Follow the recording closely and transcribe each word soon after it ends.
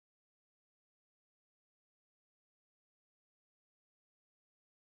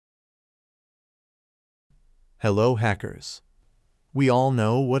Hello, hackers. We all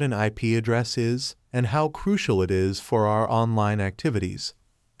know what an IP address is and how crucial it is for our online activities,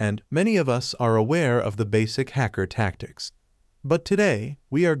 and many of us are aware of the basic hacker tactics. But today,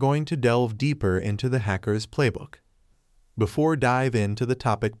 we are going to delve deeper into the hacker's playbook. Before dive into the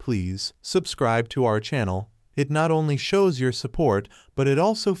topic, please subscribe to our channel. It not only shows your support, but it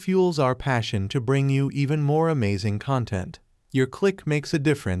also fuels our passion to bring you even more amazing content. Your click makes a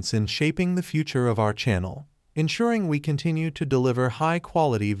difference in shaping the future of our channel, ensuring we continue to deliver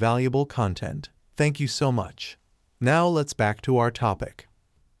high-quality, valuable content. Thank you so much. Now let's back to our topic.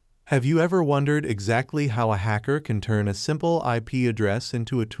 Have you ever wondered exactly how a hacker can turn a simple IP address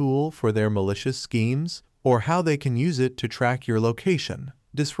into a tool for their malicious schemes, or how they can use it to track your location,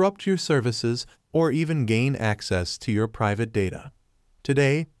 disrupt your services, or even gain access to your private data?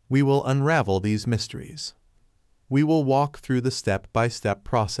 Today, we will unravel these mysteries. We will walk through the step-by-step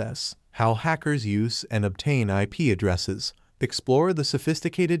process, how hackers use and obtain IP addresses, explore the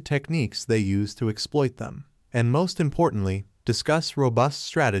sophisticated techniques they use to exploit them, and most importantly, discuss robust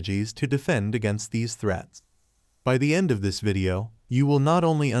strategies to defend against these threats. By the end of this video, you will not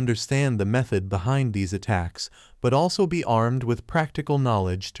only understand the method behind these attacks, but also be armed with practical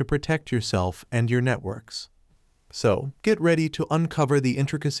knowledge to protect yourself and your networks. So, get ready to uncover the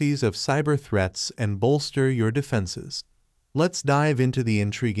intricacies of cyber threats and bolster your defenses. Let's dive into the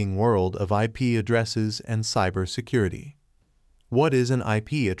intriguing world of IP addresses and cybersecurity. What is an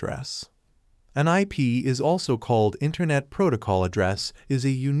IP address? An IP is also called Internet Protocol Address, is a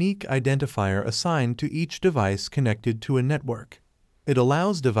unique identifier assigned to each device connected to a network. It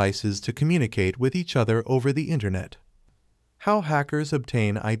allows devices to communicate with each other over the Internet. How hackers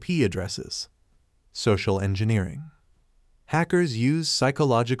obtain IP addresses. Social engineering. Hackers use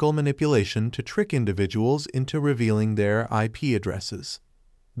psychological manipulation to trick individuals into revealing their IP addresses.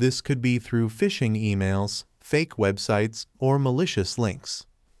 This could be through phishing emails, fake websites, or malicious links.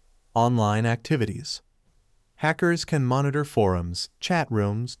 Online activities. Hackers can monitor forums, chat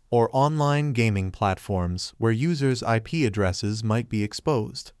rooms, or online gaming platforms where users' IP addresses might be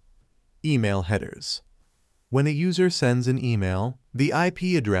exposed. Email headers. When a user sends an email, the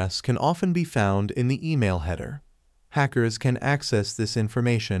IP address can often be found in the email header. Hackers can access this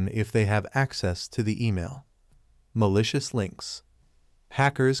information if they have access to the email. Malicious links.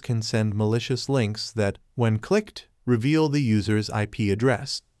 Hackers can send malicious links that, when clicked, reveal the user's IP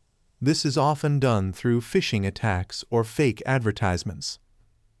address. This is often done through phishing attacks or fake advertisements.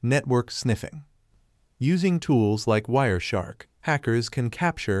 Network sniffing. Using tools like Wireshark, hackers can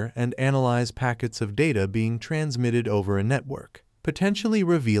capture and analyze packets of data being transmitted over a network, potentially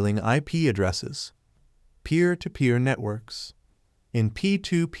revealing IP addresses. Peer-to-peer networks. In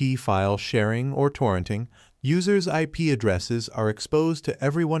P2P file sharing or torrenting, users' IP addresses are exposed to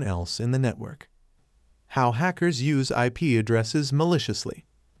everyone else in the network. How hackers use IP addresses maliciously.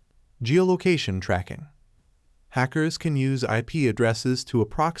 Geolocation tracking. Hackers can use IP addresses to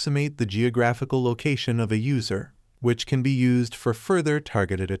approximate the geographical location of a user, which can be used for further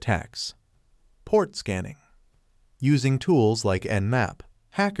targeted attacks. Port scanning. Using tools like Nmap,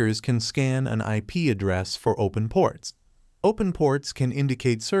 hackers can scan an IP address for open ports. Open ports can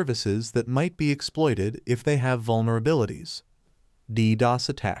indicate services that might be exploited if they have vulnerabilities. DDoS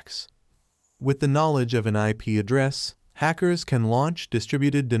attacks. With the knowledge of an IP address, hackers can launch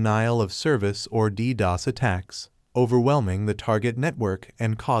distributed denial of service or DDoS attacks, overwhelming the target network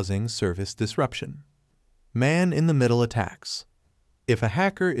and causing service disruption. Man-in-the-middle attacks. If a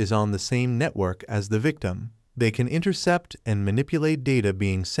hacker is on the same network as the victim, they can intercept and manipulate data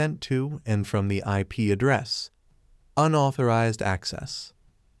being sent to and from the IP address. Unauthorized access.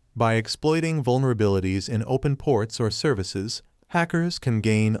 By exploiting vulnerabilities in open ports or services, hackers can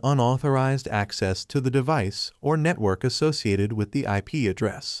gain unauthorized access to the device or network associated with the IP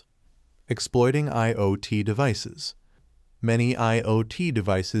address. Exploiting IoT devices. Many IoT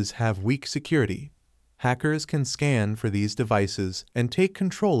devices have weak security. Hackers can scan for these devices and take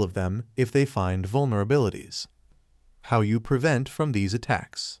control of them if they find vulnerabilities. How you prevent from these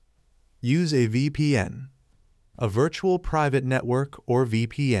attacks. Use a VPN. A virtual private network, or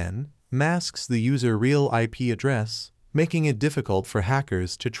VPN, masks the user's real IP address, making it difficult for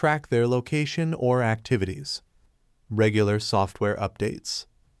hackers to track their location or activities. Regular software updates.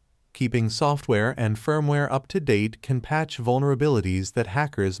 Keeping software and firmware up to date can patch vulnerabilities that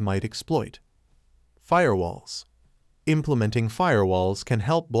hackers might exploit. Firewalls. Implementing firewalls can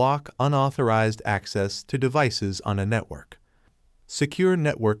help block unauthorized access to devices on a network. Secure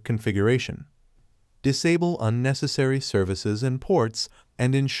network configuration. Disable unnecessary services and ports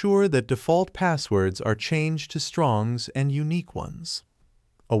and ensure that default passwords are changed to strongs and unique ones.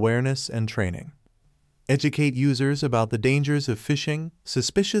 Awareness and training. Educate users about the dangers of phishing,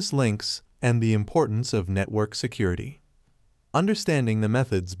 suspicious links, and the importance of network security. Understanding the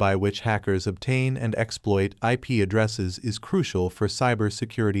methods by which hackers obtain and exploit IP addresses is crucial for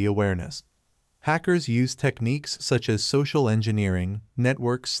cybersecurity awareness. Hackers use techniques such as social engineering,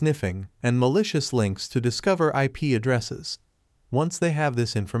 network sniffing, and malicious links to discover IP addresses. Once they have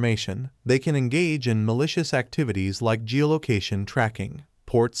this information, they can engage in malicious activities like geolocation tracking,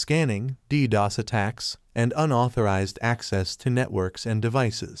 port scanning, DDoS attacks, and unauthorized access to networks and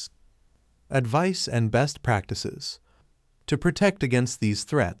devices. Advice and best practices. To protect against these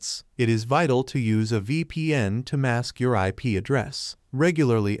threats, it is vital to use a VPN to mask your IP address,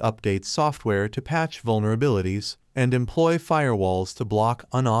 regularly update software to patch vulnerabilities, and employ firewalls to block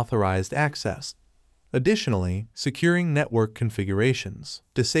unauthorized access. Additionally, securing network configurations,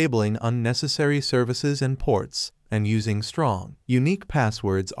 disabling unnecessary services and ports, and using strong, unique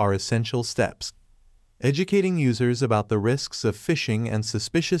passwords are essential steps. Educating users about the risks of phishing and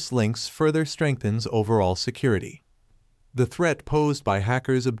suspicious links further strengthens overall security. The threat posed by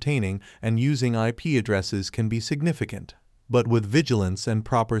hackers obtaining and using IP addresses can be significant, but with vigilance and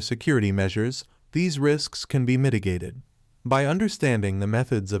proper security measures, these risks can be mitigated. By understanding the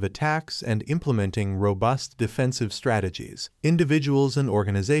methods of attacks and implementing robust defensive strategies, individuals and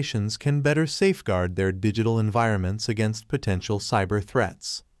organizations can better safeguard their digital environments against potential cyber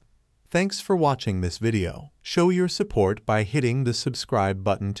threats. Thanks for watching this video. Show your support by hitting the subscribe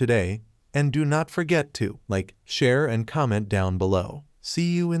button today, and do not forget to like, share, and comment down below.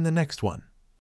 See you in the next one.